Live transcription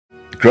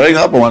growing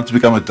up, I wanted to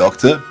become a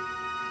doctor.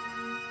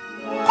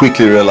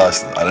 Quickly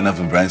realized I don't have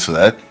the brains for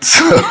that.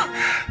 So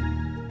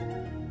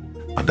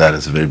my dad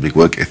has a very big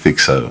work ethic,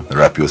 so the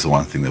rugby was the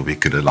one thing that we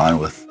could align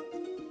with.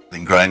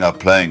 Then growing up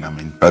playing, I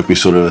mean, rugby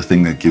is sort of a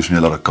thing that gives me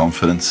a lot of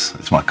confidence.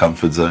 It's my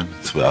comfort zone.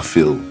 It's where I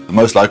feel the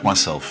most like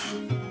myself.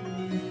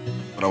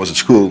 When I was at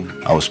school,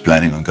 I was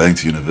planning on going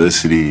to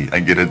university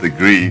and get a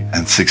degree,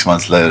 and 6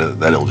 months later,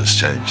 that all just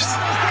changed.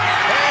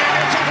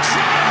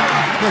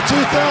 The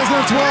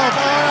 2012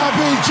 IRB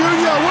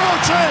Junior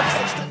World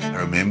Champs. I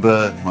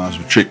remember when I was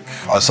with Trick,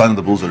 I was signing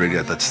the Bulls already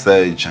at that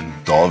stage, and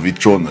David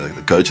Tron,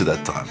 the coach at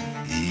that time,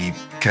 he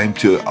came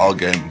to our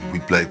game. We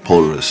played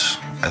Pollard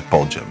at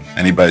Paul Gym,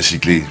 and he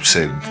basically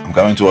said, I'm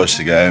going to watch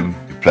the game,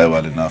 you play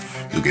well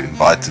enough, you'll get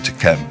invited to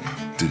camp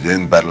to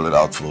then battle it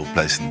out for a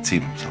place in the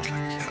team. So I was like,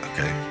 yeah,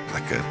 okay.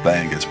 Like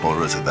playing against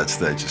Pollard at that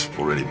stage is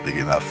already big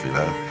enough, you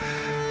know.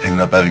 Ended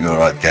up having a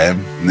right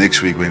game.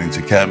 Next week went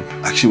into camp.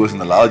 Actually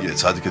wasn't allowed yet,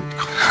 so I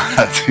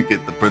had to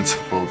get the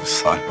principal to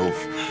sign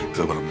off because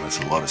I got to miss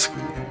a lot of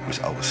school,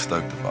 which I was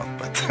stoked about.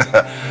 But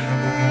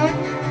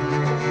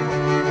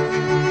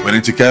went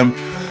into camp.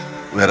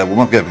 We had a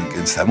warm-up game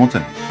against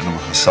Hamilton, and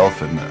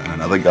myself and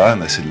another guy,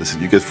 and they said, listen,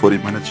 you get 40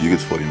 minutes, you get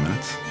 40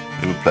 minutes.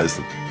 Whoever plays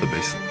the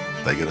best,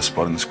 they get a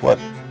spot in the squad.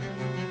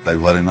 Played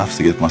well enough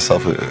to get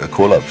myself a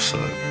call-up, so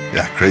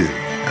yeah, crazy,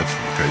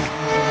 absolutely crazy.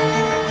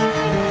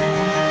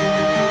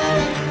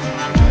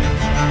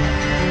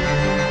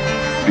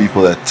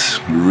 People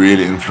that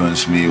really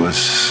influenced me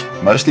was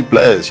mostly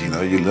players. You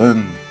know, you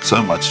learn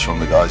so much from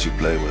the guys you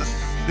play with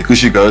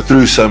because you go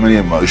through so many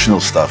emotional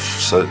stuff,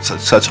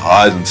 such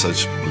highs and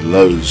such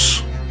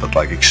lows, but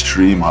like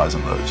extreme highs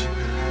and lows.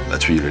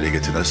 That's where you really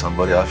get to know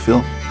somebody, I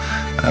feel.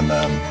 And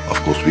of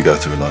course we go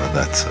through a lot of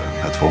that, so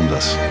that formed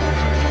us.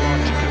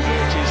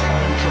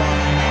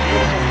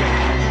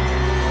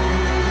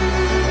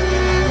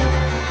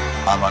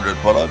 I'm Handre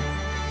Pollard,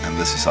 and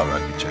this is how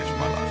rugby changed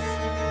my life.